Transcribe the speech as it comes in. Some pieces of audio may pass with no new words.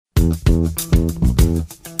Good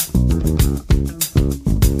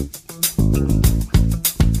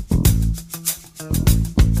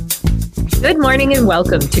morning and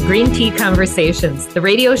welcome to Green Tea Conversations, the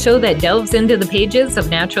radio show that delves into the pages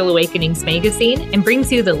of Natural Awakenings magazine and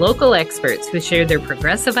brings you the local experts who share their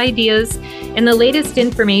progressive ideas and the latest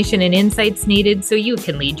information and insights needed so you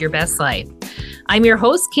can lead your best life. I'm your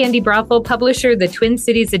host, Candy Brothel, publisher of the Twin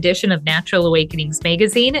Cities edition of Natural Awakenings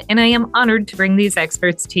magazine, and I am honored to bring these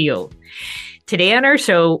experts to you. Today on our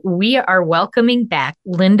show, we are welcoming back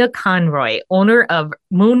Linda Conroy, owner of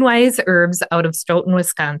Moonwise Herbs out of Stoughton,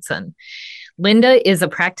 Wisconsin. Linda is a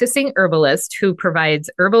practicing herbalist who provides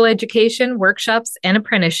herbal education, workshops, and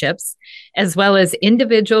apprenticeships, as well as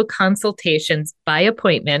individual consultations by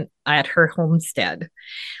appointment at her homestead.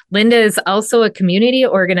 Linda is also a community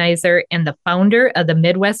organizer and the founder of the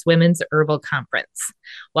Midwest Women's Herbal Conference.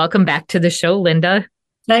 Welcome back to the show, Linda.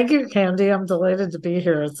 Thank you, Candy. I'm delighted to be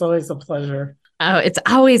here. It's always a pleasure. It's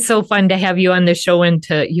always so fun to have you on the show, and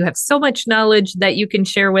you have so much knowledge that you can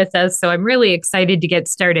share with us. So I'm really excited to get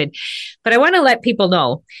started. But I want to let people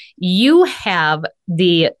know you have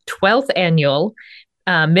the 12th annual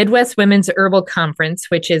Midwest Women's Herbal Conference,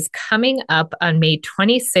 which is coming up on May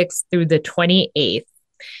 26th through the 28th.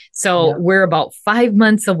 So We're about 5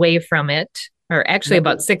 months away from it, or actually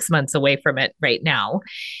about 6 months away from it right now.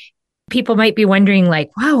 People might be wondering, like,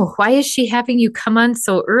 wow, why is she having you come on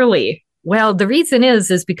so early? Well, the reason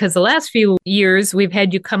is because the last few years we've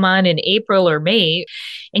had you come on in April or May,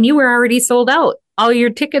 and you were already sold out. All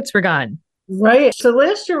your tickets were gone. Right. So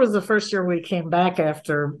last year was the first year we came back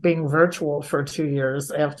after being virtual for 2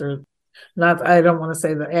 years after. I don't want to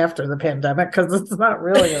say that after the pandemic, because it's not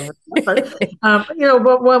really over. But,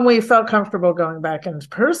 but when we felt comfortable going back into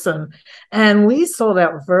person, and we sold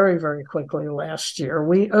out very, very quickly last year.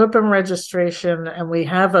 We opened registration, and we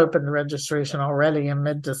have opened registration already in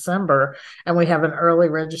mid-December, and we have an early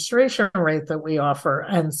registration rate that we offer.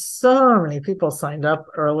 And so many people signed up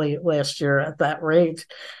early last year at that rate.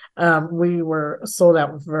 We were sold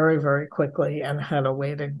out very, very quickly and had a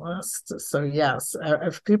waiting list. So yes,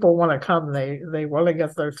 if people want to come, they want to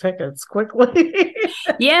get their tickets quickly.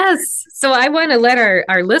 Yes. So I want to let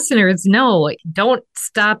our listeners know, don't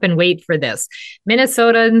stop and wait for this.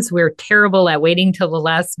 Minnesotans, we're terrible at waiting till the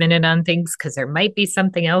last minute on things because there might be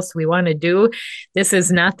something else we want to do. This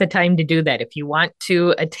is not the time to do that. If you want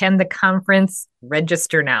to attend the conference,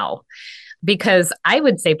 register now. Because I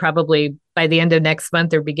would say probably by the end of next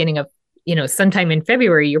month or beginning of, sometime in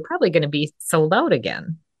February, you're probably going to be sold out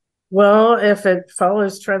again. Well, if it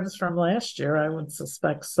follows trends from last year, I would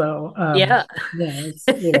suspect so. Yeah. And,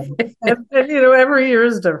 every year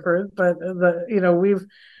is different, but we've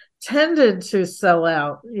tended to sell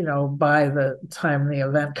out, by the time the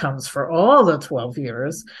event comes for all the 12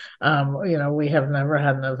 years. We have never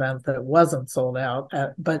had an event that wasn't sold out,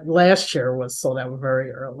 but last year was sold out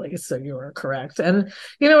very early. So you are correct. And,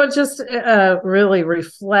 it just really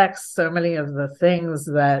reflects so many of the things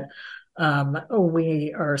that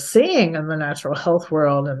we are seeing in the natural health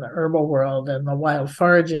world and the herbal world and the wild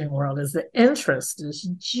foraging world is the interest is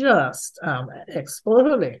just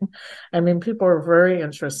exploding. I mean, people are very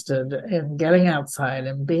interested in getting outside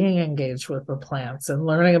and being engaged with the plants and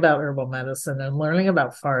learning about herbal medicine and learning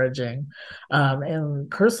about foraging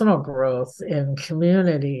and personal growth in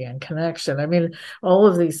community and connection. I mean, all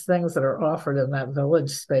of these things that are offered in that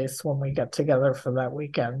village space when we get together for that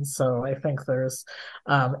weekend. So I think there's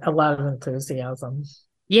a lot of enthusiasm.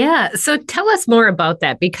 Yeah. So tell us more about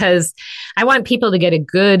that, because I want people to get a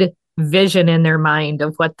good vision in their mind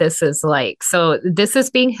of what this is like. So this is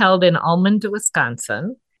being held in Almond,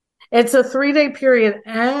 Wisconsin. It's a 3-day period,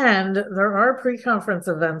 and there are pre-conference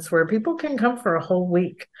events where people can come for a whole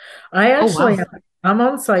week. I'm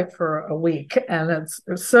on site for a week, and it's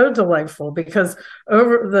so delightful because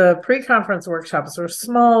over the pre-conference workshops are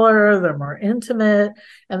smaller, they're more intimate.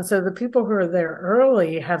 And so the people who are there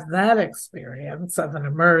early have that experience of an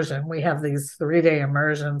immersion. We have these 3-day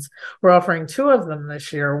immersions. We're offering 2 of them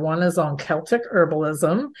this year. One is on Celtic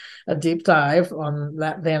herbalism, a deep dive on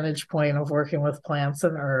that vantage point of working with plants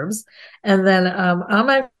and herbs. And then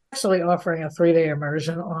I'm actually offering a 3-day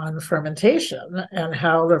immersion on fermentation and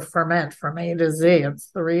how to ferment from A to Z. It's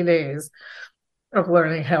 3 days of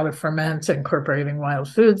learning how to ferment, incorporating wild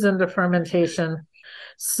foods into fermentation.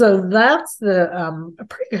 So that's the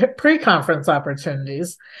pre-conference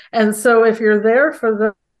opportunities. And so if you're there for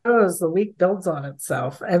the week builds on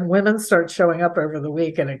itself, and women start showing up over the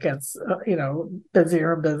week, and it gets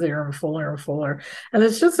busier and busier and fuller, and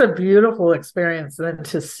it's just a beautiful experience. Then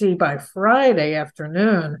to see by Friday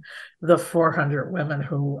afternoon the 400 women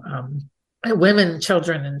who women,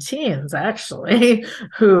 children, and teens actually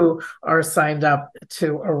who are signed up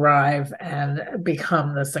to arrive and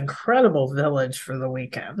become this incredible village for the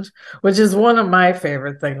weekend, which is one of my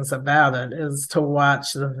favorite things about it, is to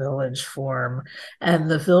watch the village form and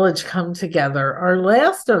the village come together. Our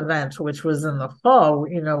last event, which was in the fall,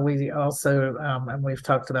 we also, and we've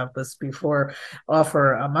talked about this before,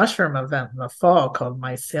 offer a mushroom event in the fall called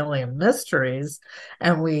Mycelium Mysteries.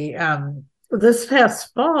 And we this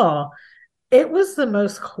past fall, it was the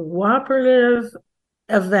most cooperative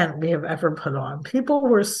event we have ever put on. People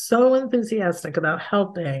were so enthusiastic about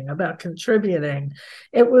helping, about contributing.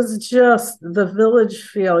 It was just the village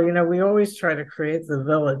feel. We always try to create the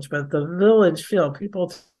village, but the village feel,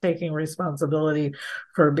 people taking responsibility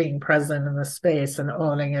for being present in the space and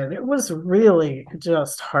owning it. It was really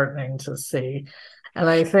just heartening to see. And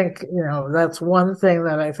I think, that's one thing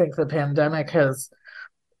that I think the pandemic has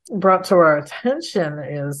brought to our attention,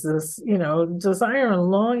 is this, desire and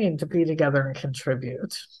longing to be together and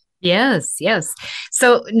contribute. Yes, yes.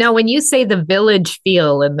 So now when you say the village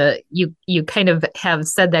feel, and you kind of have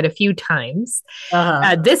said that a few times,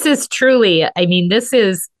 this is truly, I mean, this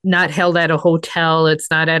is not held at a hotel, it's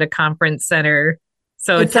not at a conference center.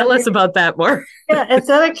 So tell us about that more. Yeah, it's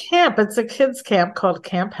at a camp. It's a kids' camp called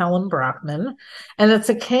Camp Helen Brockman, and it's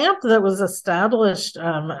a camp that was established.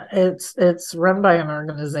 It's run by an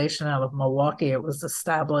organization out of Milwaukee. It was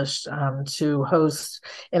established to host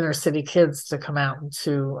inner city kids to come out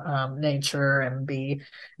into nature and be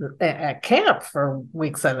at camp for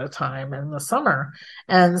weeks at a time in the summer.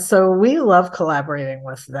 And so we love collaborating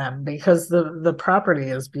with them because the property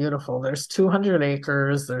is beautiful. There's 200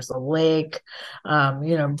 acres. There's a lake.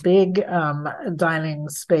 Big dining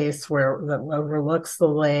space that overlooks the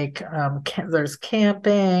lake. There's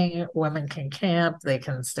camping. Women can camp. They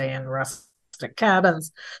can stay in rustic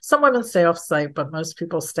cabins. Some women stay off site, but most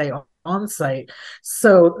people stay on site.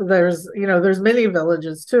 So there's many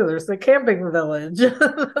villages too. There's the camping village, there's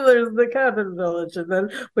the cabin village, and then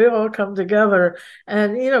we all come together.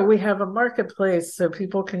 And we have a marketplace so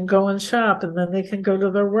people can go and shop, and then they can go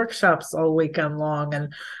to their workshops all weekend long.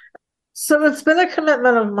 And so it's been a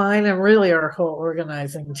commitment of mine and really our whole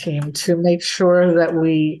organizing team to make sure that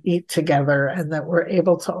we eat together and that we're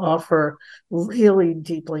able to offer really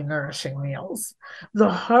deeply nourishing meals. The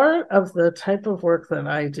heart of the type of work that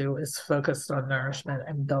I do is focused on nourishment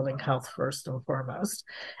and building health first and foremost.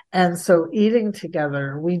 And so eating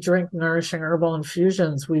together, we drink nourishing herbal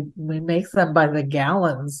infusions. We make them by the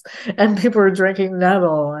gallons, and people are drinking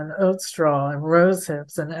nettle and oat straw and rose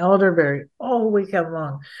hips and elderberry all weekend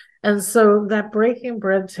long. And so that breaking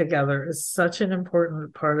bread together is such an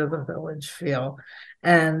important part of the village feel.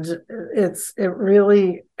 And it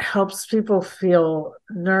really helps people feel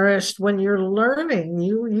nourished. When you're learning,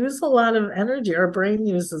 you use a lot of energy. Our brain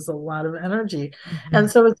uses a lot of energy. Mm-hmm. And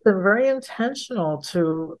so it's been very intentional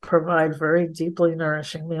to provide very deeply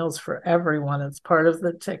nourishing meals for everyone. It's part of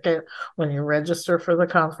the ticket. When you register for the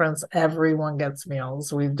conference, everyone gets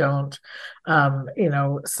meals. We don't,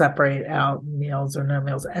 separate out meals or no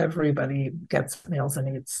meals. Everybody gets meals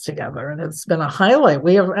and eats together. And it's been a highlight.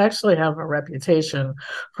 We actually have a reputation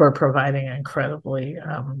for providing incredible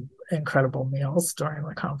meals during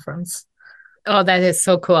the conference. Oh, that is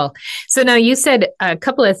so cool. So now you said a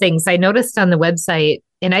couple of things I noticed on the website,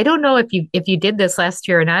 and I don't know if you did this last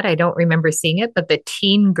year or not. I don't remember seeing it, but the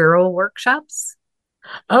teen girl workshops.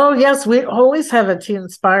 Oh, yes, we always have a teen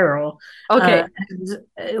spiral. Okay.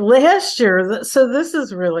 Last year, so this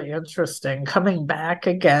is really interesting, coming back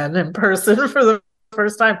again in person for the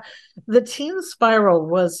first time. The teen spiral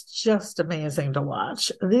was just amazing to watch.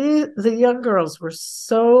 The young girls were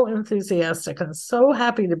so enthusiastic and so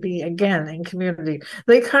happy to be again in community.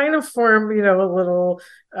 They kind of form, a little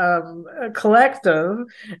a collective,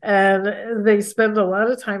 and they spend a lot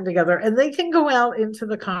of time together, and they can go out into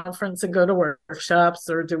the conference and go to workshops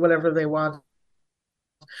or do whatever they want.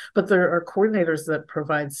 But there are coordinators that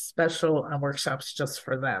provide special workshops just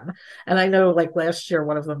for them. And I know, like last year,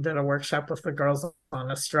 one of them did a workshop with the girls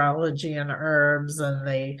on astrology and herbs, and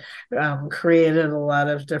they created a lot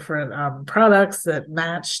of different products that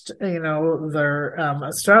matched, their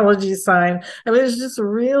astrology sign. I mean, it's just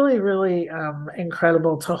really, really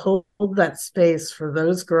incredible to hold that space for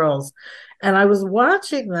those girls. And I was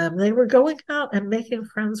watching them. They were going out and making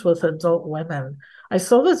friends with adult women. I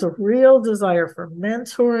saw this real desire for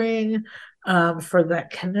mentoring, for that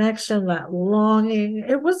connection, that longing.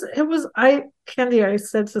 Candy, I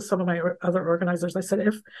said to some of my other organizers, I said,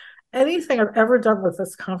 if anything I've ever done with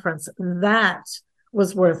this conference, that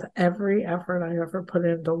was worth every effort I ever put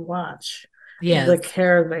in to watch. the Yes.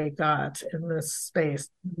 care they got in this space,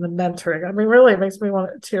 the mentoring. I mean, really, it makes me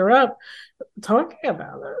want to tear up talking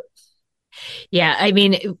about it. Yeah, I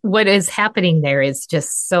mean, what is happening there is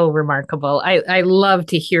just so remarkable. I love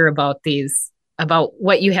to hear about these, about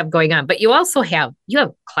what you have going on, but you have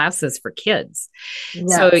classes for kids.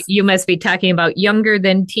 So Yes. you must be talking about younger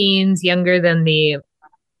than teens, younger than the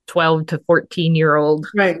 12 to 14-year-old.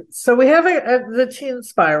 Right. So we have the teen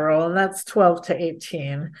spiral, and that's 12 to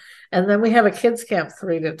 18. And then we have a kids camp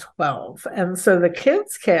 3 to 12. And so the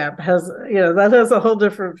kids camp has, that has a whole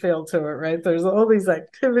different feel to it, right? There's all these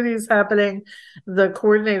activities happening. The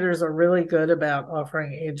coordinators are really good about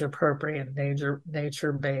offering age appropriate,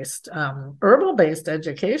 nature based, herbal based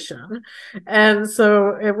education. And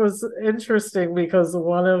so it was interesting because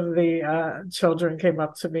one of the children came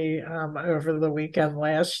up to me over the weekend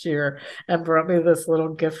last year and brought me this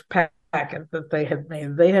little gift packet that they had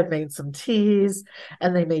made. They had made some teas,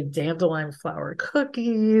 and they made dandelion flower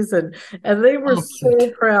cookies, and they were Oh, cute.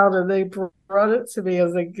 so proud, and they brought it to me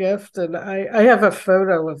as a gift. And I have a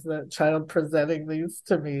photo of the child presenting these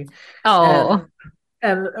to me, and Oh,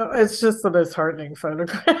 it's just the most heartening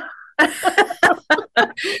photograph. well,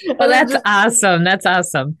 And that's awesome. That's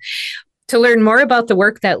awesome. To learn more about the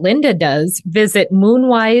work that Linda does, visit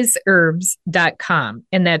moonwiseherbs.com.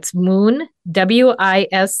 And that's moon,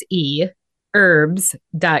 WISE,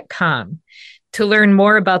 herbs.com. To learn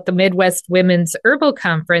more about the Midwest Women's Herbal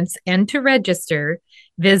Conference and to register,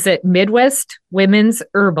 visit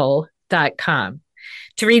midwestwomensherbal.com.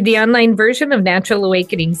 To read the online version of Natural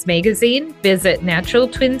Awakenings magazine, visit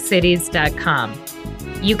naturaltwincities.com.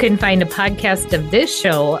 You can find a podcast of this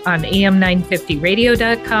show on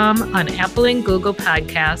am950radio.com, on Apple and Google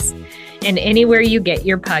Podcasts, and anywhere you get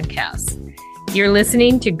your podcasts. You're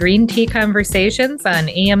listening to Green Tea Conversations on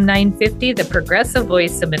AM 950, the progressive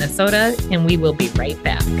voice of Minnesota, and we will be right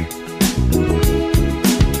back.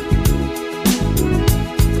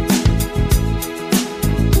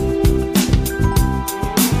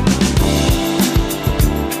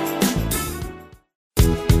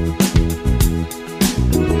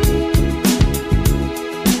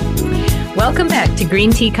 Welcome back to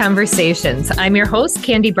Green Tea Conversations. I'm your host,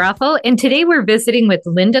 Candy Brothel, and today we're visiting with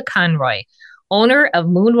Linda Conroy, owner of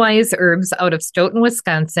Moonwise Herbs out of Stoughton,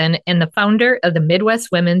 Wisconsin, and the founder of the Midwest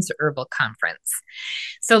Women's Herbal Conference.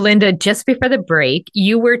 So, Linda, just before the break,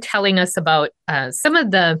 you were telling us about some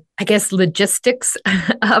of the, I guess, logistics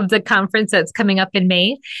of the conference that's coming up in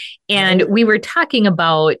May. And we were talking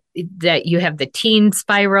about that you have the teen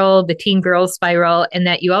spiral, the teen girl spiral, and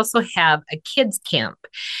that you also have a kids camp.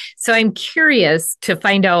 So I'm curious to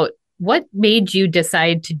find out what made you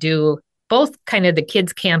decide to do both kind of the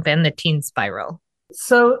kids camp and the teen spiral.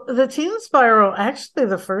 So the teen spiral, actually,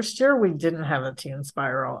 the first year we didn't have a teen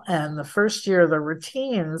spiral. And the first year there were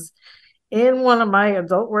teens in one of my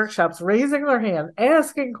adult workshops raising their hand,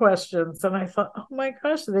 asking questions. And I thought, oh my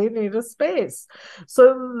gosh, they need a space.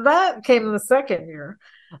 So that came the second year.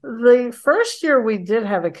 The first year we did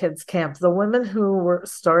have a kids camp. The women who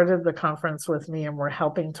started the conference with me and were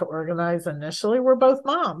helping to organize initially were both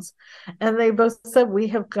moms. And they both said, we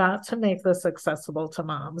have got to make this accessible to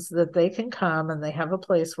moms, that they can come and they have a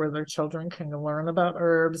place where their children can learn about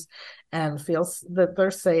herbs and feel that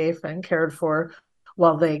they're safe and cared for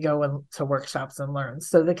while they go into workshops and learn.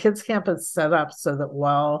 So the kids camp is set up so that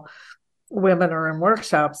while women are in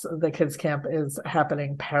workshops, the kids camp is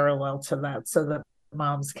happening parallel to that, so that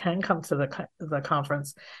moms can come to the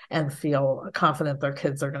conference and feel confident their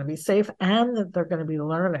kids are going to be safe and that they're going to be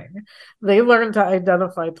learning. They learn to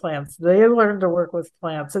identify plants. They learn to work with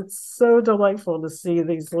plants. It's so delightful to see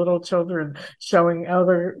these little children showing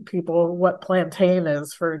other people what plantain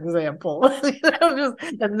is, for example,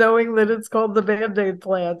 and knowing that it's called the Band-Aid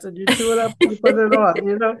plant, and you chew it up and put it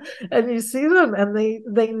on, and you see them and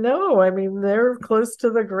they know. I mean, they're close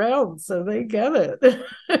to the ground, so they get it.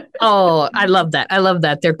 Oh, I love that. I love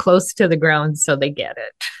that. They're close to the ground, so they get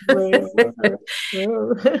it.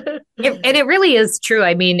 And it really is true.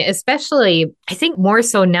 I mean, especially, I think more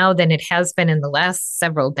so now than it has been in the last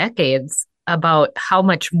several decades about how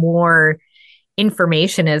much more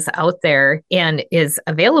information is out there and is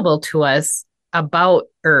available to us about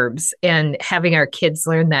herbs, and having our kids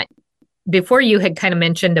learn that. Before, you had kind of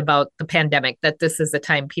mentioned about the pandemic, that this is the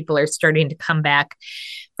time people are starting to come back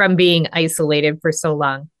from being isolated for so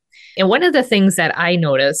long. And one of the things that I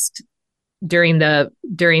noticed during the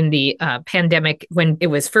pandemic, when it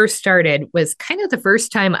was first started, was kind of the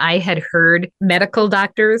first time I had heard medical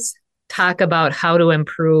doctors talk about how to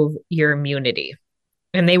improve your immunity.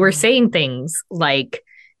 And they were saying things like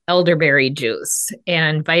elderberry juice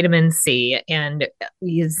and vitamin C and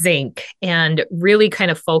zinc, and really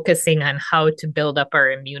kind of focusing on how to build up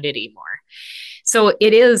our immunity more. So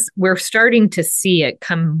we're starting to see it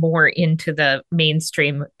come more into the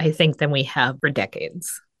mainstream, I think, than we have for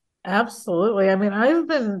decades. Absolutely. I mean, I've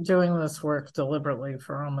been doing this work deliberately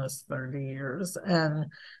for almost 30 years, and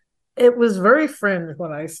it was very fringe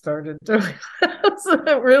when I started doing this.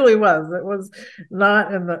 It really was. It was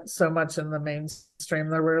not so much in the mainstream.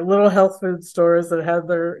 There were little health food stores that had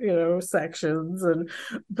their, sections,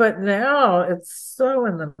 but now it's so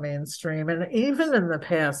in the mainstream. And even in the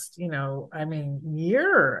past,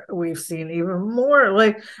 year, we've seen even more.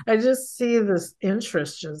 Like, I just see this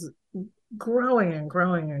interest just growing and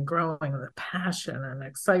growing and growing, the passion and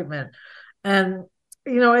excitement. And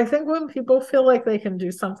I think when people feel like they can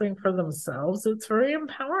do something for themselves, it's very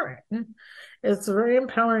empowering. It's very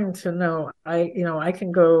empowering to know I can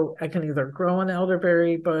either grow an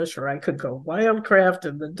elderberry bush, or I could go wildcraft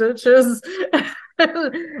in the ditches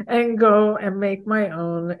and go and make my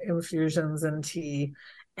own infusions and tea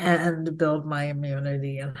and build my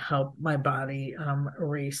immunity and help my body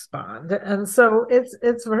respond. And so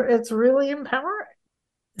it's really empowering.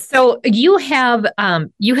 So you have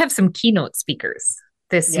some keynote speakers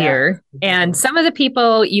this year, and some of the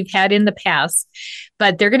people you've had in the past,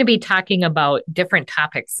 but they're going to be talking about different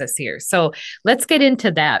topics this year. So let's get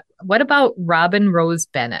into that. What about Robin Rose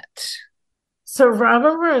Bennett? So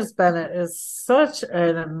Robin Rose Bennett is such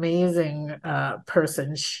an amazing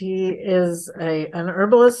person. She is an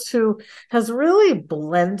herbalist who has really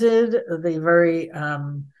blended the very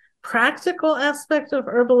practical aspect of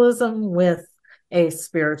herbalism with a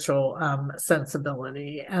spiritual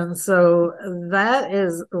sensibility. And so that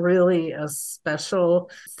is really a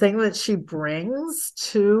special thing that she brings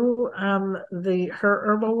to her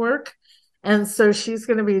herbal work. And so she's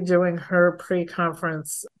going to be doing her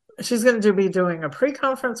pre-conference. She's going to be doing a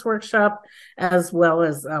pre-conference workshop, as well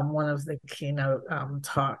as one of the keynote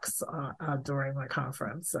talks during the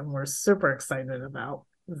conference. And we're super excited about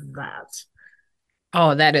that.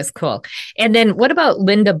 Oh, that is cool. And then what about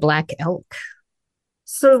Linda Black Elk?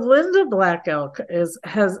 So Linda Black Elk is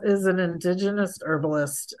an indigenous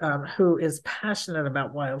herbalist who is passionate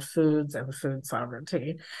about wild foods and food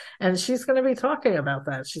sovereignty, and she's going to be talking about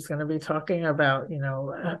that. She's going to be talking about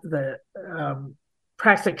the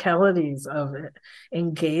practicalities of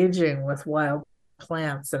engaging with wild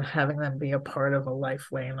plants and having them be a part of a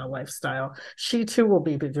lifeway and a lifestyle. She too will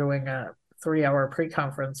be doing a 3-hour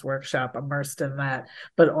pre-conference workshop immersed in that,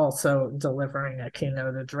 but also delivering a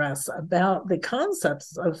keynote address about the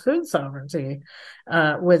concepts of food sovereignty,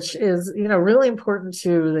 which is, really important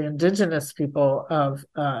to the indigenous people of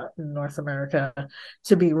North America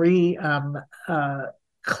to be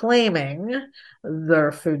claiming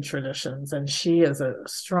their food traditions. And she is a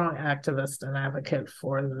strong activist and advocate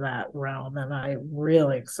for that realm. And I'm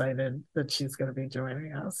really excited that she's going to be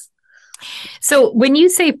joining us. So when you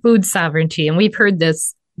say food sovereignty, and we've heard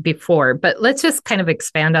this before, but let's just kind of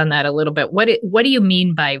expand on that a little bit. What do you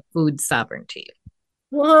mean by food sovereignty?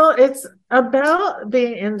 Well, it's about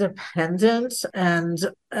being independent and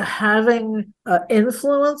having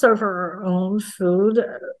influence over our own food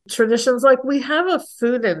traditions. Like, we have a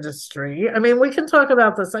food industry. I mean, we can talk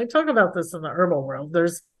about this. I talk about this in the herbal world.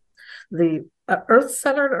 There's the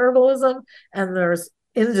earth-centered herbalism, and there's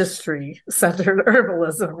industry-centered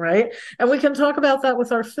herbalism, right? And we can talk about that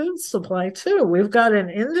with our food supply too. We've got an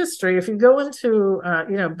industry. If you go into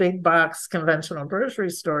big box conventional grocery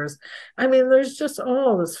stores, I mean, there's just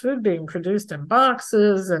all this food being produced in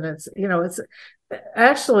boxes, and it's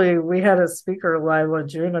actually, we had a speaker, Lila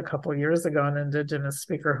June, a couple of years ago, an indigenous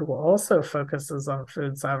speaker who also focuses on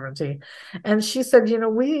food sovereignty. And she said,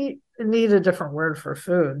 we need a different word for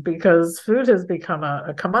food, because food has become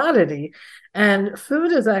a commodity, and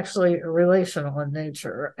food is actually relational in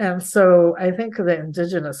nature. And so I think the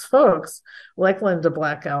indigenous folks like Linda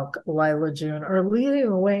Black Elk, Lila June, are leading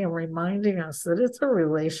the way and reminding us that it's a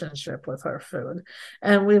relationship with our food.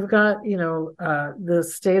 And we've got, the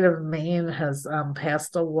state of Maine has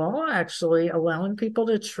passed a law actually allowing people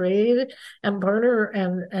to trade and barter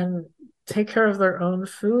and take care of their own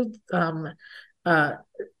food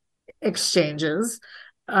exchanges,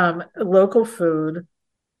 local food.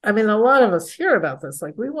 I mean, a lot of us hear about this.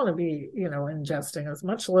 Like, we want to be, ingesting as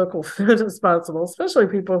much local food as possible, especially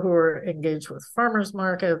people who are engaged with farmers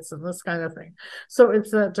markets and this kind of thing. So it's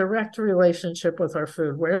that direct relationship with our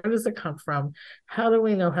food. Where does it come from? How do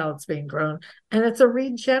we know how it's being grown? And it's a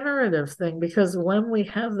regenerative thing, because when we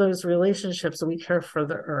have those relationships, we care for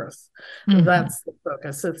the earth. Mm-hmm. That's the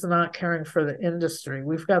focus. It's not caring for the industry.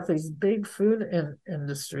 We've got these big food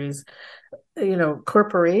industries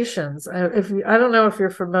corporations. I don't know if you're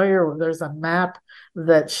familiar, there's a map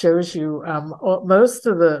that shows you most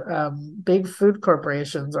of the big food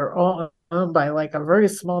corporations are all owned by like a very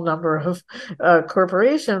small number of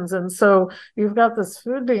corporations. And so you've got this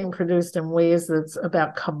food being produced in ways that's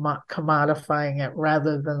about commodifying it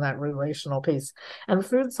rather than that relational piece. And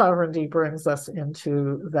food sovereignty brings us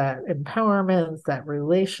into that empowerment, that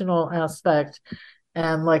relational aspect.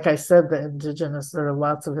 And like I said, there are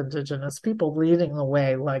lots of indigenous people leading the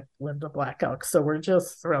way, like Linda Black Elk. So we're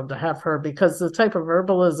just thrilled to have her, because the type of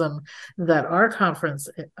herbalism that our conference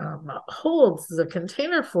holds the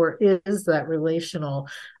container for is that relational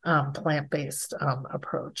plant-based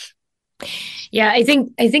approach. Yeah, I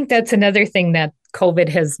think that's another thing that COVID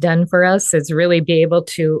has done for us, is really be able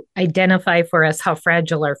to identify for us how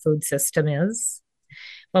fragile our food system is.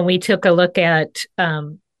 When we took a look at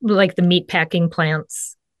like the meat packing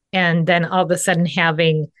plants, and then all of a sudden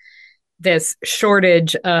having this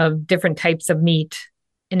shortage of different types of meat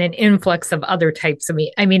and an influx of other types of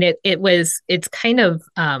meat. I mean, it's kind of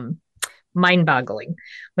mind-boggling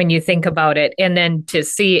when you think about it. And then to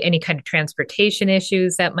see any kind of transportation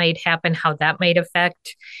issues that might happen, how that might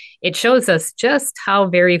affect, it shows us just how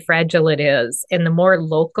very fragile it is. And the more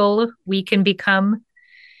local we can become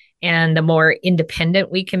and the more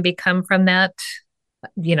independent we can become from that,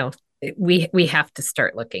 we have to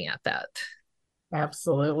start looking at that.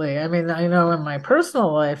 Absolutely. I mean, I know in my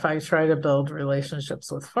personal life, I try to build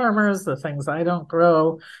relationships with farmers. The things I don't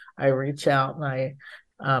grow, I reach out and I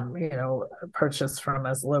purchase from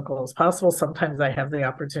as local as possible. Sometimes I have the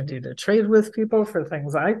opportunity to trade with people for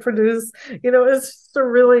things I produce. It's just a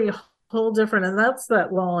really whole different, and that's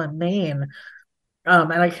that law in Maine.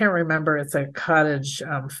 And I can't remember, it's a cottage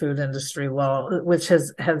food industry law, which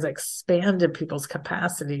has expanded people's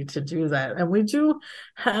capacity to do that. And we do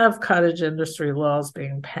have cottage industry laws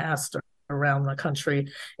being passed around the country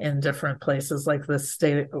in different places, like the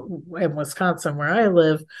state in Wisconsin where I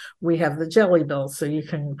live, we have the jelly bill. So you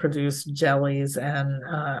can produce jellies and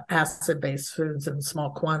acid-based foods in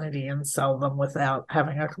small quantity and sell them without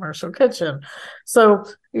having a commercial kitchen. So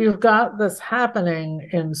you've got this happening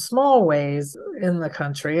in small ways in the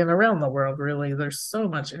country and around the world, really. There's so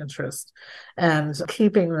much interest. And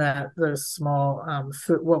keeping those small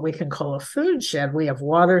food, what we can call a food shed. We have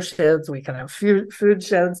watersheds, we can have food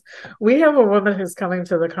sheds. We have a woman who's coming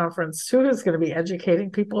to the conference too, who's going to be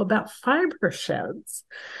educating people about fiber sheds.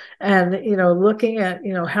 And, looking at,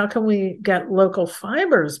 how can we get local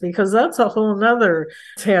fibers? Because that's a whole nother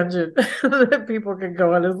tangent that people can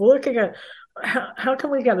go on, is looking at how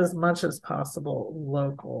can we get as much as possible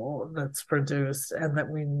local that's produced, and that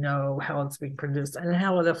we know how it's being produced and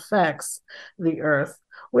how it affects the earth,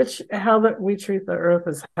 how that we treat the earth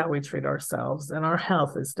is how we treat ourselves, and our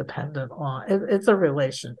health is dependent on it. It's a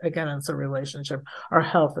relationship. Our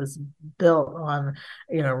health is built on,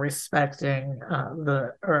 respecting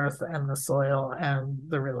the earth and the soil and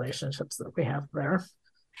the relationships that we have there.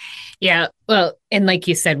 Yeah, well, and like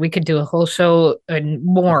you said, we could do a whole show and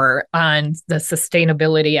more on the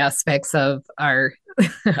sustainability aspects of our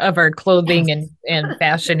clothing and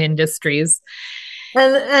fashion industries.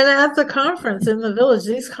 And at the conference in the village,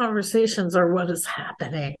 these conversations are what is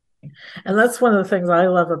happening. And that's one of the things I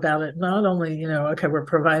love about it. Not only, we're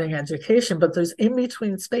providing education, but there's in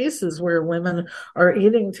between spaces where women are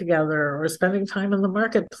eating together or spending time in the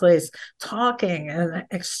marketplace, talking and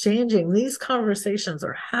exchanging. These conversations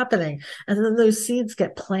are happening. And then those seeds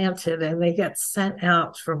get planted and they get sent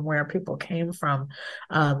out from where people came from,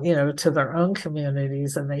 to their own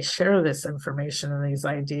communities, and they share this information and these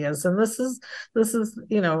ideas. And this is,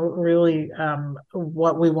 really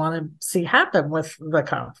what we want to see happen with the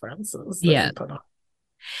conference.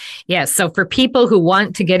 Yeah. So for people who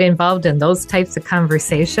want to get involved in those types of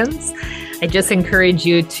conversations, I just encourage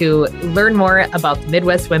you to learn more about the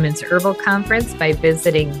Midwest Women's Herbal Conference by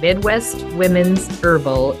visiting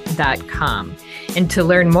MidwestWomen'sHerbal.com. And to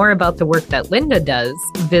learn more about the work that Linda does,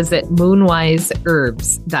 visit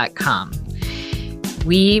MoonwiseHerbs.com.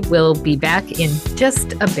 We will be back in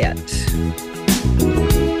just a bit.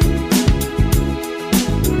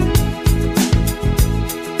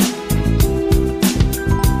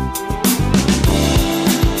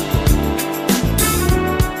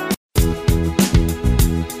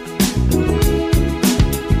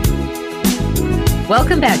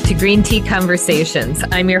 Welcome back to Green Tea Conversations.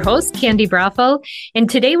 I'm your host, Candy Brothel, and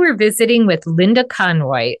today we're visiting with Linda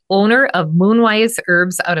Conroy, owner of Moonwise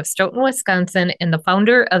Herbs out of Stoughton, Wisconsin, and the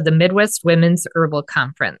founder of the Midwest Women's Herbal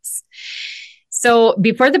Conference. So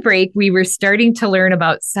before the break, we were starting to learn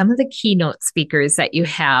about some of the keynote speakers that you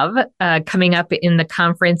have coming up in the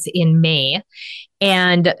conference in May.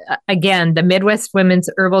 And again, the Midwest Women's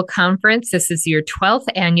Herbal Conference, this is your 12th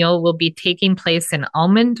annual, will be taking place in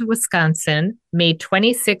Almond, Wisconsin, May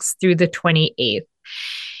 26th through the 28th.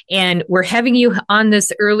 And we're having you on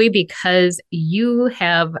this early because you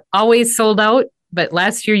have always sold out, but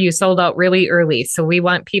last year you sold out really early. So we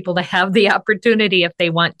want people to have the opportunity, if they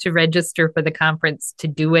want to register for the conference, to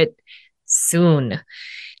do it soon.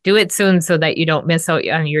 Do it soon so that you don't miss out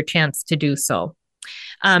on your chance to do so.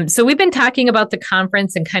 So we've been talking about the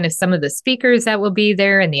conference and kind of some of the speakers that will be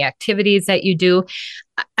there and the activities that you do.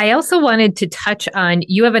 I also wanted to touch on,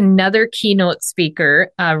 you have another keynote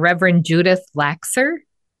speaker, Reverend Judith Laxer,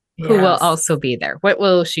 who will also be there. What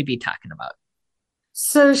will she be talking about?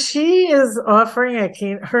 So she is offering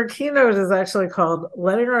her keynote is actually called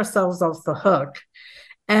Letting Ourselves Off the Hook.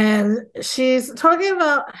 And she's talking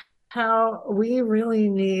about how we really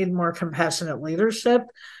need more compassionate leadership.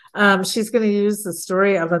 She's going to use the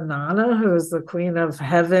story of Inanna, who is the queen of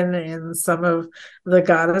heaven in some of the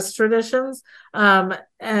goddess traditions.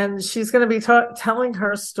 And she's going to be telling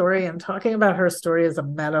her story and talking about her story as a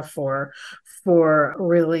metaphor for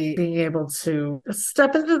really being able to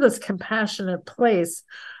step into this compassionate place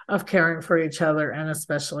of caring for each other, and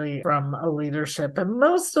especially from a leadership. And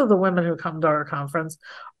most of the women who come to our conference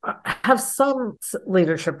have some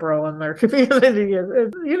leadership role in their community.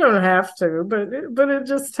 You don't have to, but it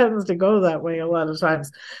just tends to go that way a lot of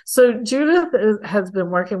times. So Judith has been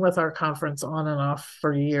working with our conference on and off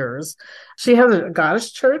for years. She has a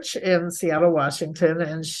goddess church in Seattle, Washington,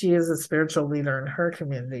 and she is a spiritual leader in her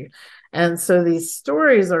community. And so these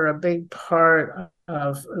stories are a big part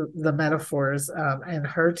of the metaphors in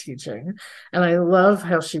her teaching. And I love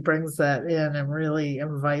how she brings that in and really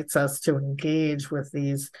invites us to engage with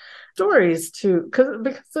these stories because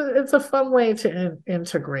it's a fun way to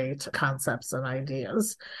integrate concepts and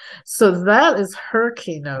ideas. So that is her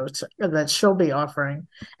keynote that she'll be offering.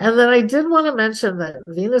 And then I did want to mention that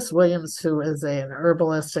Venus Williams, who is an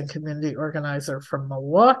herbalist and community organizer from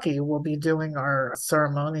Milwaukee, will be doing our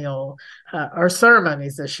ceremonies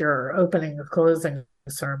this year, our opening and closing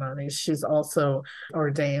ceremonies. She's also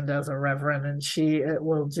ordained as a reverend, and she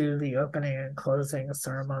will do the opening and closing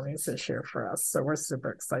ceremonies this year for us. So we're super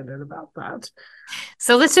excited about that.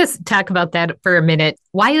 So let's just talk about that for a minute.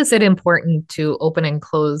 Why is it important to open and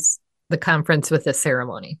close the conference with a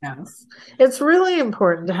ceremony? Yes, it's really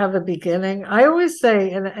important to have a beginning. I always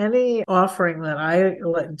say in any offering that I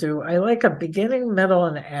do, I like a beginning, middle,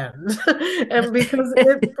 and end. And because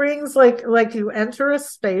it brings like you enter a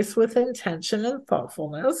space with intention and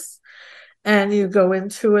thoughtfulness, and you go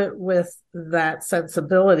into it with that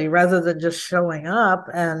sensibility rather than just showing up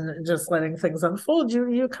and just letting things unfold.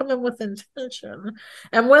 You come in with intention,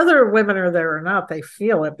 and whether women are there or not, they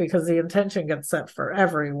feel it because the intention gets set for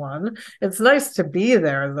everyone. It's nice to be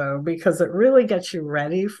there though, because it really gets you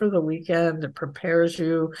ready for the weekend. It prepares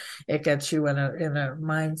you. It gets you in a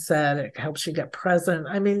mindset. It helps you get present.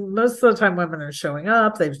 I mean, most of the time women are showing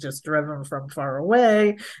up, they've just driven from far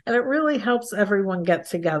away, and it really helps everyone get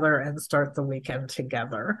together and start the weekend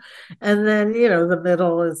together. And then, the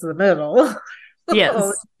middle is the middle.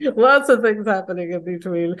 Yes. Lots of things happening in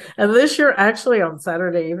between. And this year, actually, on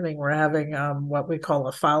Saturday evening, we're having what we call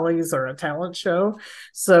a Follies or a talent show.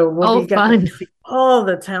 So we'll be getting to see all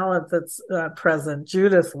the talent that's present.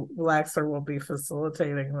 Judith Laxer will be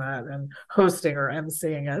facilitating that and hosting or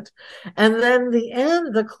emceeing it. And then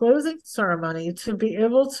the closing ceremony, to be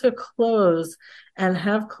able to close and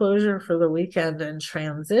have closure for the weekend and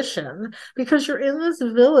transition, because you're in this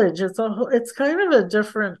village. It's kind of a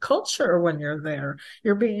different culture when you're there.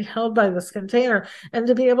 You're being held by this container, and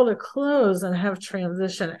to be able to close and have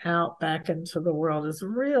transition out back into the world is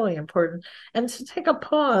really important. And to take a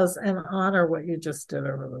pause and honor what you just did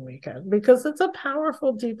over the weekend, because it's a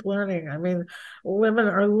powerful, deep learning. I mean, women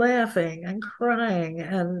are laughing and crying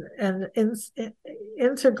and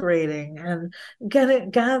integrating and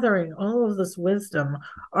gathering all of this wisdom.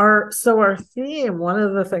 Our theme, one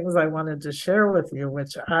of the things I wanted to share with you,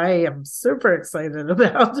 which I am super excited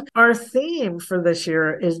about, our theme for this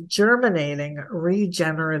year is germinating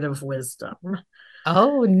regenerative wisdom.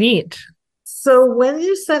 Oh, neat. So when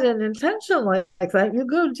you set an intention like that, you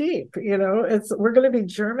go deep. We're going to be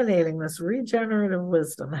germinating this regenerative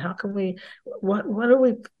wisdom. How can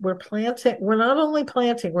we're planting? We're not only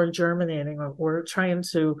planting, we're germinating. We're trying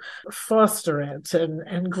to foster it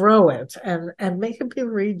and grow it and make it be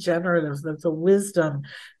regenerative, that the wisdom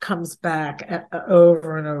comes back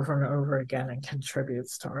over and over and over again and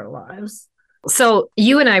contributes to our lives. So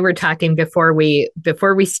you and I were talking before we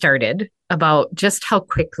started about just how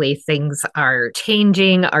quickly things are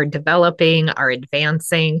changing, are developing, are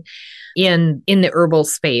advancing in the herbal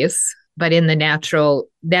space, but in the natural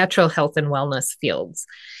health and wellness fields.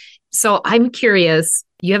 So I'm curious,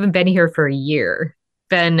 you haven't been here for a year.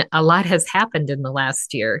 Been a lot has happened in the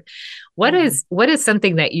last year. What is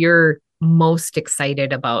something that you're most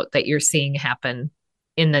excited about that you're seeing happen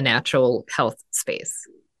in the natural health space?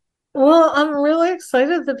 Well, I'm really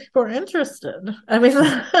excited that people are interested. I mean,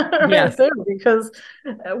 right Yes. there, because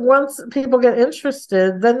once people get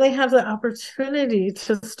interested, then they have the opportunity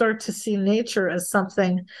to start to see nature as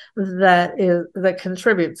something that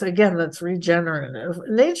contributes. Again, that's regenerative.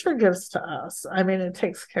 Nature gives to us. I mean, it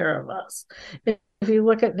takes care of us. If you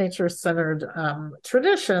look at nature-centered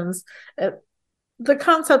traditions, the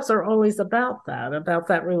concepts are always about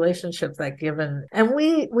that relationship, that given, and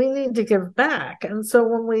we need to give back. And so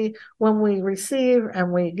when we receive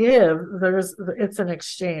and we give, it's an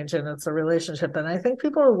exchange and it's a relationship. And I think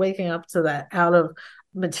people are waking up to that out of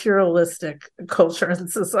materialistic culture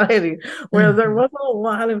and society where there wasn't a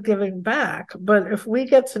lot of giving back. But if we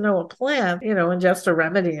get to know a plant, ingest a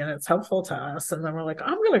remedy and it's helpful to us, and then we're like,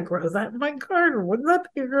 I'm going to grow that in my garden. Wouldn't that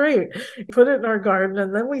be great? Put it in our garden,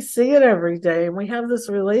 and then we see it every day and we have this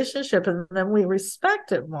relationship, and then we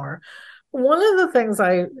respect it more. One of the things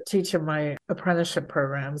I teach in my apprenticeship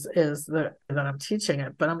programs is that I'm teaching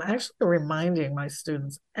it, but I'm actually reminding my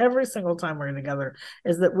students every single time we're together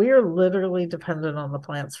is that we are literally dependent on the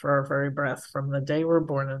plants for our very breath from the day we're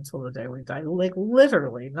born until the day we die, like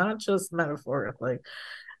literally, not just metaphorically.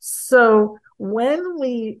 So when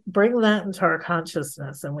we bring that into our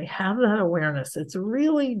consciousness and we have that awareness, it's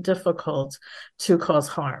really difficult to cause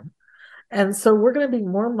harm. And so we're going to be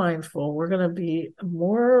more mindful. We're going to be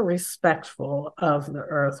more respectful of the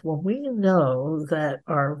earth when we know that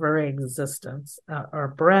our very existence, our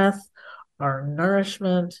breath, our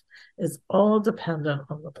nourishment is all dependent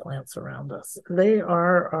on the plants around us. They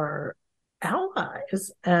are our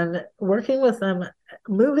allies, and working with them,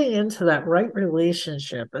 moving into that right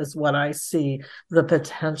relationship is what I see the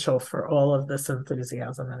potential for all of this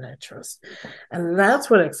enthusiasm and interest. And that's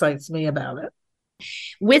what excites me about it.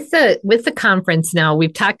 With the conference now,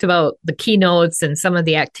 we've talked about the keynotes and some of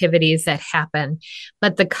the activities that happen,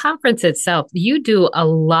 but the conference itself, you do a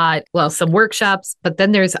lot, well, some workshops, but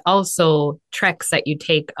then there's also treks that you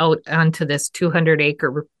take out onto this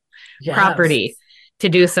 200-acre property to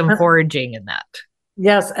do some foraging in that.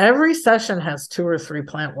 Yes, every session has 2 or 3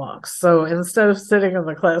 plant walks. So instead of sitting in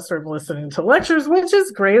the classroom listening to lectures, which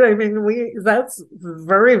is great, I mean, that's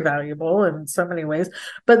very valuable in so many ways.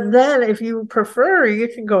 But then if you prefer, you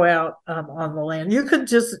can go out on the land. You could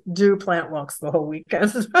just do plant walks the whole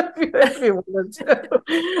weekend if you wanted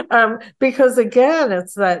to. Because again,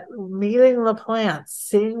 it's that meeting the plants,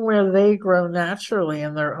 seeing where they grow naturally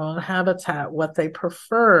in their own habitat, what they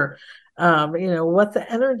prefer, what the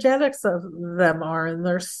energetics of them are in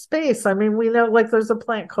their space. I mean, we know, like, there's a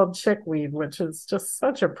plant called chickweed, which is just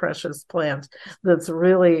such a precious plant that's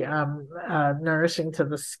really nourishing to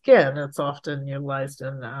the skin. It's often utilized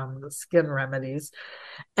in the skin remedies,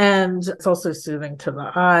 and it's also soothing to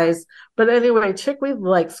the eyes. But anyway, chickweed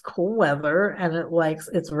likes cool weather, and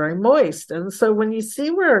it's very moist. And so when you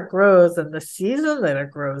see where it grows and the season that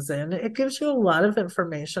it grows in, it gives you a lot of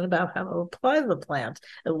information about how to apply the plant.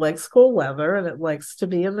 It likes cool weather, and it likes to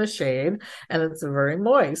be in the shade, and it's very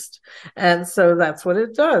moist. And so that's what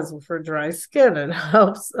it does for dry skin. It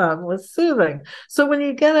helps with soothing. So when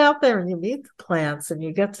you get out there and you meet the plants and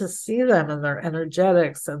you get to see them and their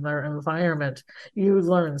energetics and their environment, you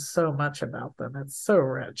learn so much about them. It's so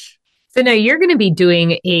rich. So now you're going to be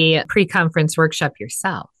doing a pre-conference workshop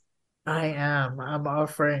yourself. I am. I'm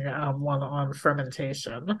offering one on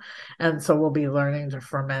fermentation. And so we'll be learning to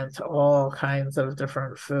ferment all kinds of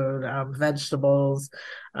different food, vegetables,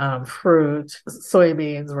 fruit,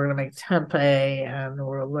 soybeans. We're going to make tempeh, and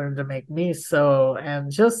we'll learn to make miso,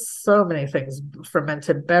 and just so many things,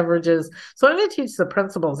 fermented beverages. So I'm going to teach the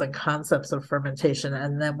principles and concepts of fermentation.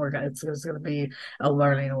 And then there's going to be a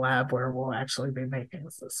learning lab where we'll actually be making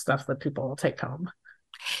stuff that people will take home.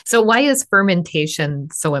 So why is fermentation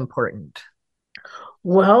so important?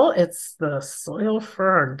 Well, it's the soil for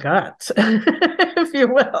our gut, if you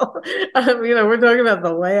will. We're talking about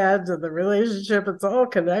the land and the relationship. It's all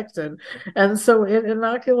connected. And so it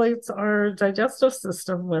inoculates our digestive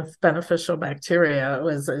system with beneficial bacteria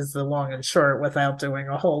is the long and short, without doing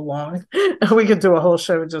a whole long, we could do a whole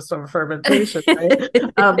show just on fermentation, right?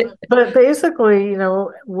 But basically,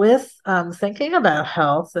 with thinking about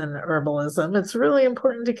health and herbalism, it's really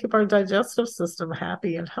important to keep our digestive system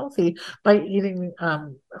happy and healthy by eating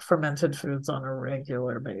fermented foods on a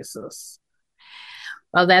regular basis.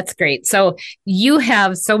 Well, that's great. So you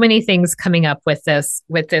have so many things coming up with this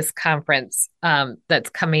conference that's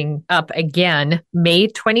coming up again, May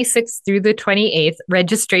 26th through the 28th.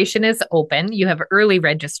 Registration is open. You have early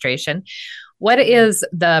registration. What is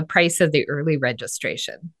the price of the early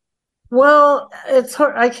registration? Well, it's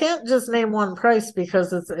hard. I can't just name one price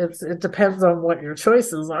because it depends on what your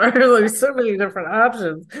choices are. There's so many different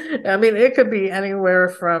options. I mean, it could be anywhere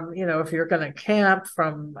from, if you're going to camp,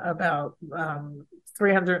 from about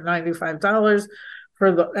 $395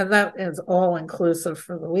 and that is all inclusive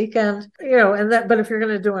for the weekend, but if you're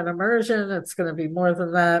going to do an immersion, it's going to be more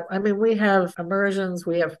than that. I mean, we have immersions,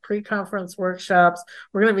 we have pre-conference workshops.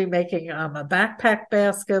 We're going to be making a backpack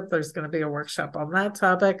basket. There's going to be a workshop on that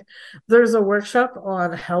topic. There's a workshop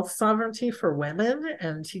on health sovereignty for women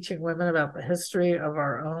and teaching women about the history of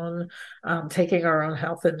our own, taking our own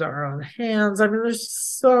health into our own hands. I mean, there's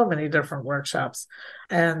so many different workshops.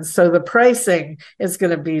 And so the pricing is going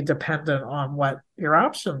to be dependent on what your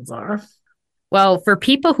options are. Well, for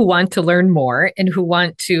people who want to learn more and who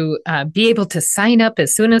want to be able to sign up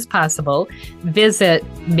as soon as possible, visit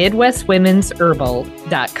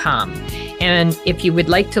MidwestWomen'sHerbal.com. And if you would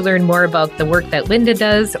like to learn more about the work that Linda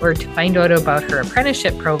does or to find out about her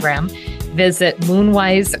apprenticeship program, visit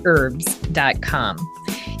MoonwiseHerbs.com.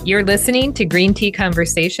 You're listening to Green Tea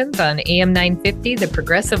Conversations on AM 950, the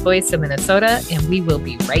progressive voice of Minnesota, and we will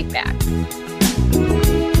be right back.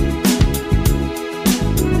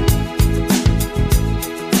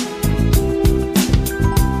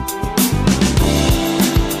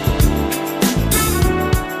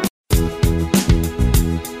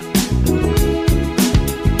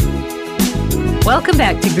 Welcome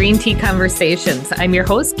back to Green Tea Conversations. I'm your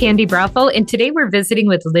host, Candy Brothel, and today we're visiting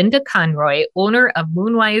with Linda Conroy, owner of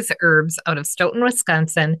Moonwise Herbs out of Stoughton,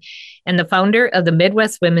 Wisconsin, and the founder of the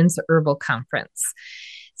Midwest Women's Herbal Conference.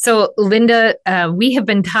 So, Linda, we have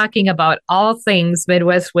been talking about all things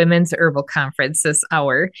Midwest Women's Herbal Conference this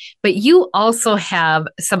hour, but you also have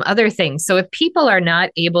some other things. So if people are not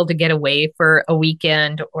able to get away for a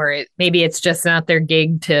weekend, or maybe it's just not their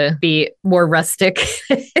gig to be more rustic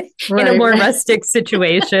in a more rustic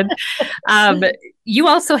situation, you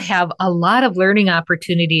also have a lot of learning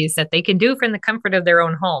opportunities that they can do from the comfort of their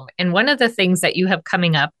own home. And one of the things that you have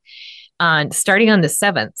coming up starting on the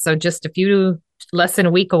 7th, so just less than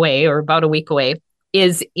a week away, or about a week away,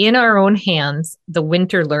 is In Our Own Hands, the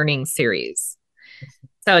Winter Learning Series.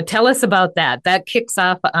 So tell us about that. That kicks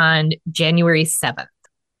off on January 7th.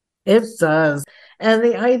 It does. And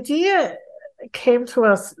the idea came to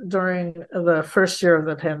us during the first year of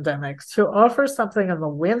the pandemic to offer something in the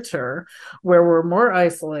winter where we're more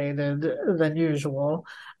isolated than usual,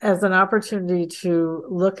 as an opportunity to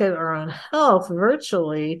look at our own health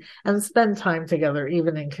virtually and spend time together,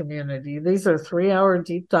 even in community. These are 3-hour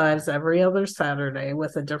deep dives every other Saturday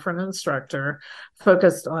with a different instructor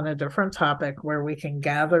focused on a different topic, where we can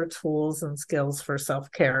gather tools and skills for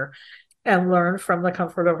self-care and learn from the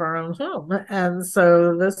comfort of our own home. And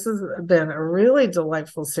so this has been a really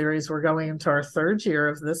delightful series. We're going into our 3rd year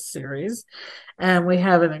of this series, and we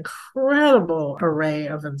have an incredible array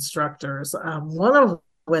of instructors. One of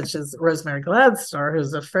which is Rosemary Gladstar,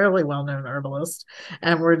 who's a fairly well-known herbalist.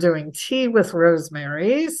 And we're doing tea with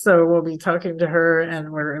Rosemary. So we'll be talking to her,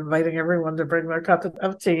 and we're inviting everyone to bring their cup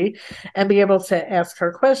of tea and be able to ask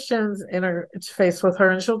her questions, interface with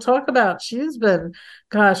her. And she'll talk about, she's been,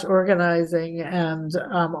 organizing and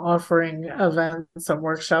offering events and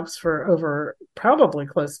workshops for over probably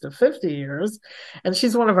close to 50 years. And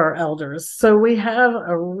she's one of our elders. So we have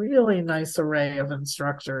a really nice array of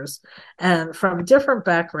instructors and from different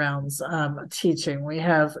backgrounds teaching. We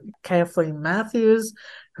have Kathleen Matthews,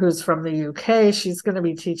 who's from the UK. She's going to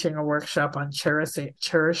be teaching a workshop on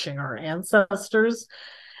cherishing our ancestors.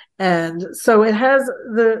 And so it has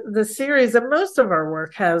the series, and most of our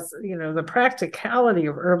work has, the practicality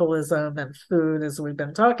of herbalism and food, as we've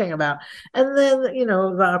been talking about, and then,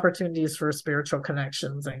 the opportunities for spiritual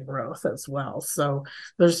connections and growth as well. So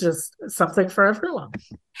there's just something for everyone.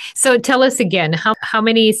 So tell us again, how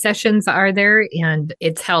many sessions are there, and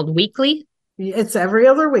it's held weekly? It's every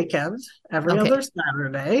other weekend, every other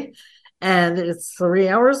Saturday. And it's 3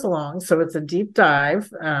 hours long. So it's a deep dive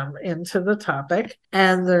into the topic.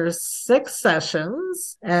 And there's 6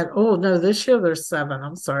 sessions. And this year there's 7.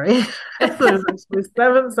 I'm sorry. There's actually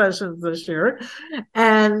 7 sessions this year.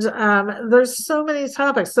 And there's so many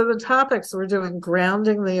topics. So the topics, we're doing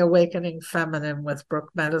Grounding the Awakening Feminine with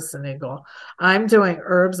Brooke Medicine Eagle. I'm doing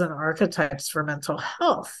Herbs and Archetypes for Mental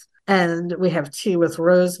Health. And we have Tea with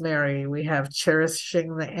Rosemary. We have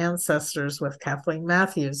Cherishing the Ancestors with Kathleen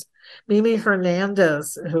Matthews. Mimi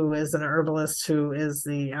Hernandez, who is an herbalist, who is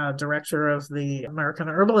the director of the American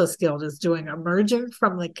Herbalist Guild, is doing Emerging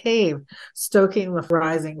from the Cave, Stoking the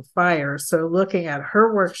Rising Fire. So looking at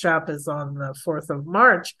her workshop is on the 4th of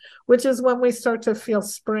March, which is when we start to feel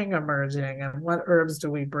spring emerging, and what herbs do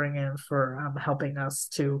we bring in for helping us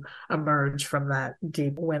to emerge from that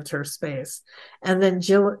deep winter space. And then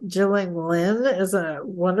Jillian Lin is a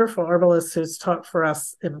wonderful herbalist who's taught for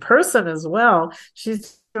us in person as well.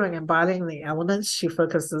 She's doing Embodying the Elements. She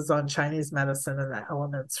focuses on Chinese medicine and the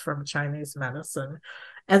elements from Chinese medicine.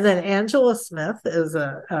 And then Angela Smith is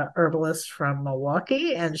a herbalist from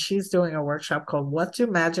Milwaukee, and she's doing a workshop called What Do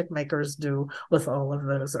Magic Makers Do with All of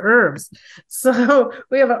Those Herbs? So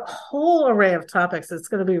we have a whole array of topics. It's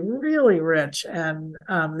going to be really rich, and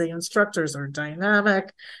the instructors are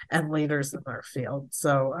dynamic and leaders in their field.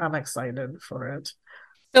 So I'm excited for it.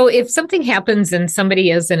 So if something happens and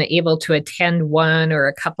somebody isn't able to attend one or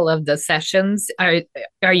a couple of the sessions, are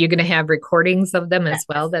you going to have recordings of them as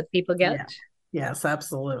well that people get? Yeah. Yes,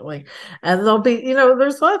 absolutely. And there'll be,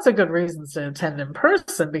 there's lots of good reasons to attend in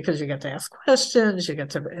person because you get to ask questions, you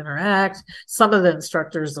get to interact. Some of the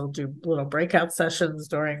instructors will do little breakout sessions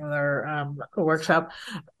during their workshop.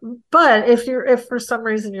 But if for some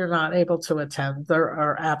reason you're not able to attend, there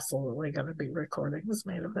are absolutely going to be recordings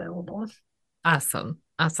made available. Awesome.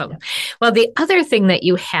 Awesome. Yeah. Well, the other thing that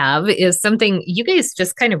you have is something you guys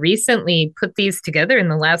just kind of recently put these together in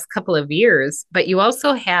the last couple of years, but you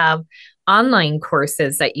also have online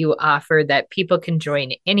courses that you offer that people can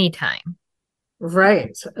join anytime.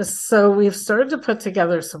 Right. So we've started to put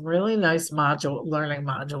together some really nice learning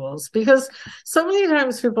modules, because so many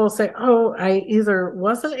times people say, oh, I either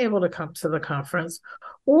wasn't able to come to the conference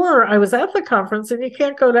or I was at the conference and you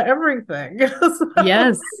can't go to everything.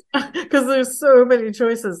 Yes. Because there's so many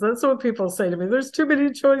choices. That's what people say to me. There's too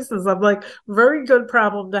many choices. I'm like, very good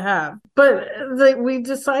problem to have. But we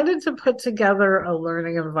decided to put together a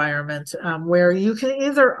learning environment where you can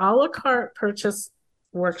either a la carte purchase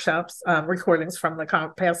workshops, recordings from the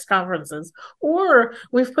past conferences, or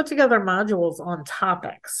we've put together modules on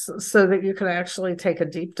topics so that you can actually take a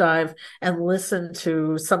deep dive and listen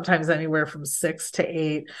to sometimes anywhere from 6 to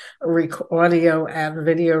 8 audio and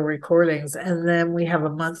video recordings. And then we have a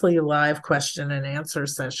monthly live question and answer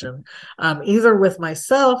session, either with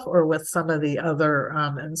myself or with some of the other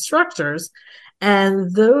instructors.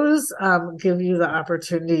 And those give you the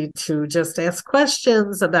opportunity to just ask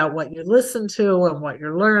questions about what you listen to and what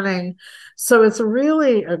you're learning. So it's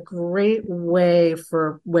really a great way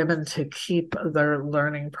for women to keep their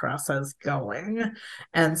learning process going.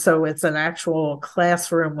 And so it's an actual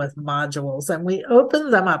classroom with modules, and we open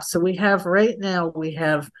them up. So we have 5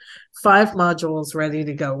 modules ready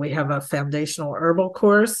to go. We have a foundational herbal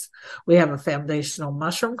course. We have a foundational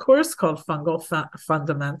mushroom course called Fungal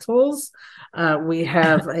Fundamentals. We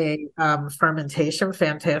have a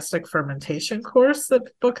fantastic fermentation course that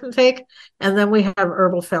people can take. And then we have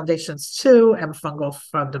Herbal Foundations 2 and Fungal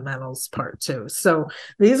Fundamentals Part 2. So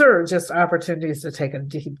these are just opportunities to take a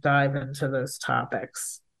deep dive into those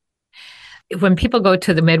topics. When people go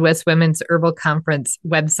to the Midwest Women's Herbal Conference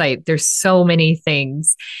website, there's so many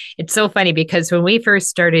things. It's so funny because when we first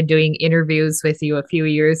started doing interviews with you a few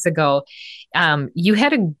years ago, you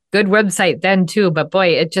had a good website then too, but boy,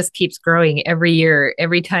 it just keeps growing every year.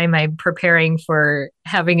 Every time I'm preparing for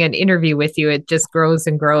having an interview with you, it just grows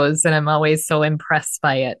and grows, and I'm always so impressed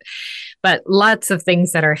by it. But lots of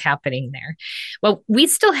things that are happening there. Well, we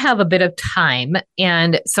still have a bit of time,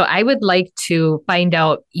 and so I would like to find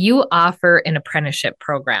out, you offer an apprenticeship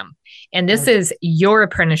program, and this is your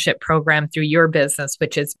apprenticeship program through your business,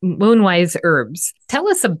 which is Moonwise Herbs. Tell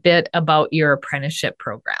us a bit about your apprenticeship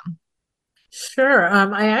program. Sure.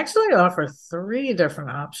 I actually offer 3 different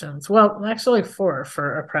options. Well, actually 4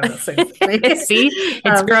 for apprenticing. See,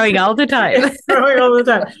 it's growing all the time. It's growing all the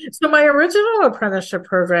time. So my original apprenticeship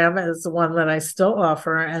program is one that I still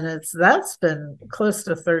offer, and that's been close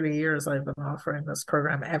to 30 years. I've been offering this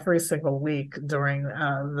program every single week during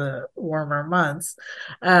the warmer months.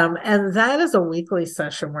 And that is a weekly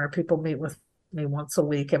session where people meet with me once a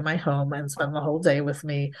week in my home and spend the whole day with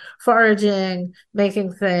me, foraging,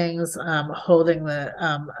 making things, holding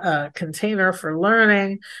the container for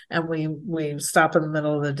learning. And we stop in the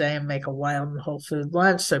middle of the day and make a wild and whole food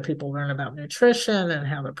lunch so people learn about nutrition and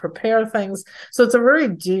how to prepare things. So it's a very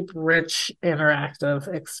deep, rich, interactive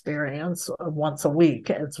experience once a week.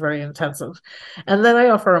 It's very intensive. And then I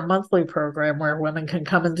offer a monthly program where women can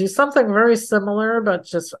come and do something very similar, but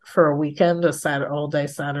just for a weekend, all day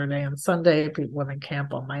Saturday and Sunday. women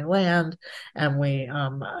camp on my land, and we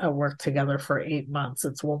work together for 8 months.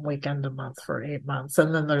 It's one weekend a month for 8 months.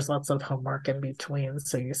 And then there's lots of homework in between,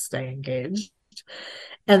 so you stay engaged.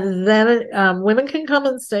 And then women can come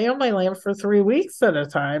and stay on my land for 3 weeks at a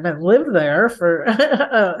time and live there for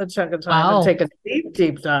a chunk of time and take a deep,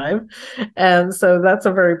 deep dive. And so that's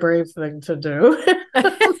a very brave thing to do.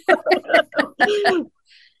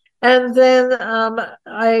 And then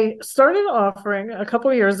I started offering a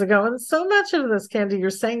couple of years ago, and so much of this, Candy,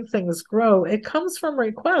 you're saying things grow. It comes from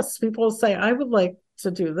requests. People say, I would like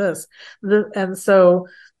to do this. And so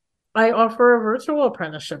I offer a virtual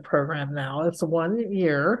apprenticeship program now. It's 1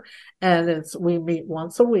 year, and we meet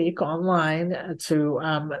once a week online to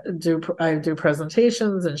I do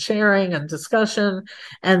presentations and sharing and discussion,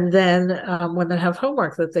 and then when they have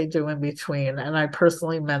homework that they do in between, and I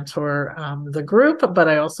personally mentor the group, but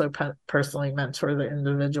I also personally mentor the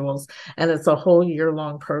individuals, and it's a whole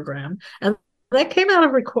year-long program. And that came out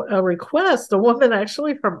of a request. A woman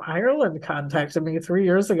actually from Ireland contacted me 3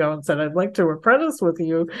 years ago and said, I'd like to apprentice with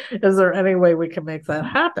you. Is there any way we can make that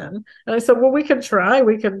happen? And I said, well, we can try.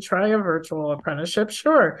 We can try a virtual apprenticeship.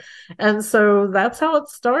 Sure. And so that's how it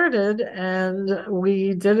started. And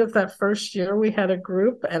we did it that first year. We had a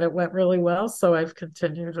group and it went really well. So I've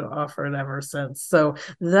continued to offer it ever since. So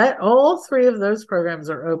that all 3 of those programs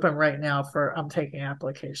are open right now I'm taking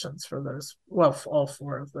applications for those. Well, all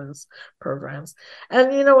 4 of those programs.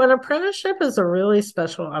 And, an apprenticeship is a really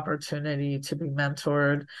special opportunity to be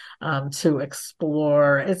mentored, to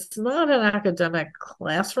explore. It's not an academic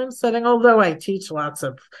classroom setting, although I teach lots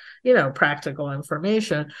of, practical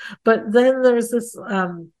information. But then there's this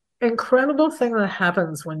incredible thing that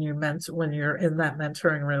happens when you're in that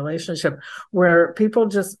mentoring relationship, where people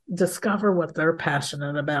just discover what they're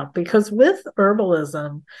passionate about. Because with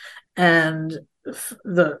herbalism and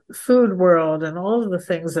the food world and all of the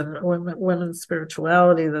things and women's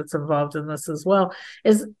spirituality that's involved in this as well,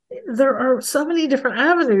 is there are so many different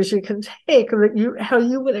avenues you can take that how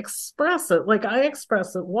you would express it. Like I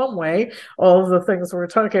express it one way. All of the things we're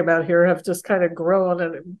talking about here have just kind of grown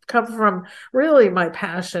and come from really my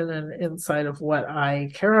passion and insight of what I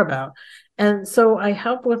care about. And so I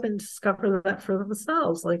help women discover that for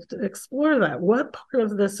themselves, like to explore that. What part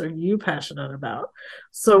of this are you passionate about?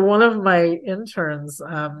 So one of my interns,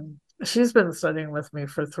 she's been studying with me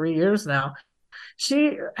for 3 years now.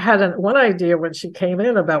 She had one idea when she came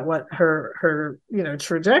in about what her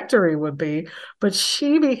trajectory would be, but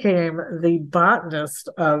she became the botanist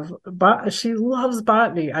she loves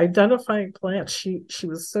botany, identifying plants. She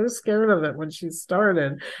was so scared of it when she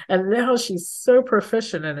started, and now she's so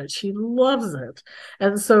proficient in it. She loves it.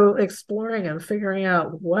 And so exploring and figuring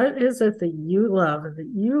out what is it that you love and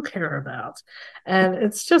that you care about. And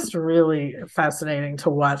it's just really fascinating to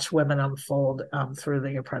watch women unfold through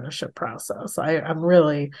the apprenticeship process. I'm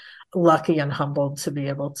really lucky and humbled to be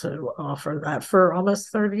able to offer that for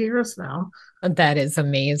almost 30 years now. That is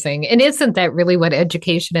amazing. And isn't that really what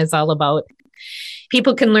education is all about?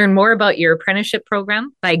 People can learn more about your apprenticeship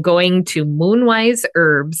program by going to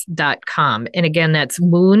moonwiseherbs.com. And again, that's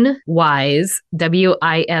Moonwise,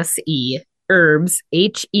 W-I-S-E, herbs,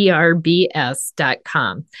 HERBS.com.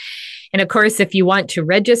 And of course, if you want to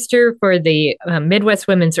register for the Midwest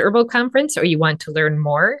Women's Herbal Conference, or you want to learn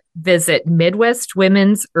more, visit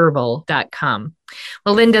MidwestWomen'sHerbal.com.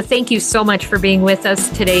 Well, Linda, thank you so much for being with us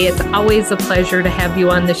today. It's always a pleasure to have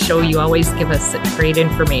you on the show. You always give us such great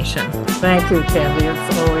information. Thank you, Candy.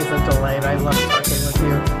 It's always a delight. I love talking with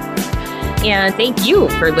you. And thank you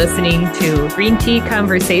for listening to Green Tea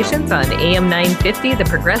Conversations on AM 950, the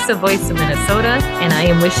progressive voice of Minnesota. And I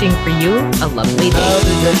am wishing for you a lovely day.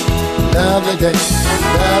 Lovely day,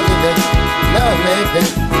 lovely day, lovely day,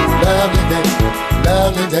 lovely day,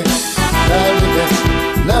 lovely day, lovely day, lovely day,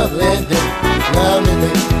 lovely day, lovely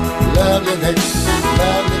day, lovely day,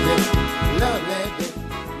 lovely day, lovely day.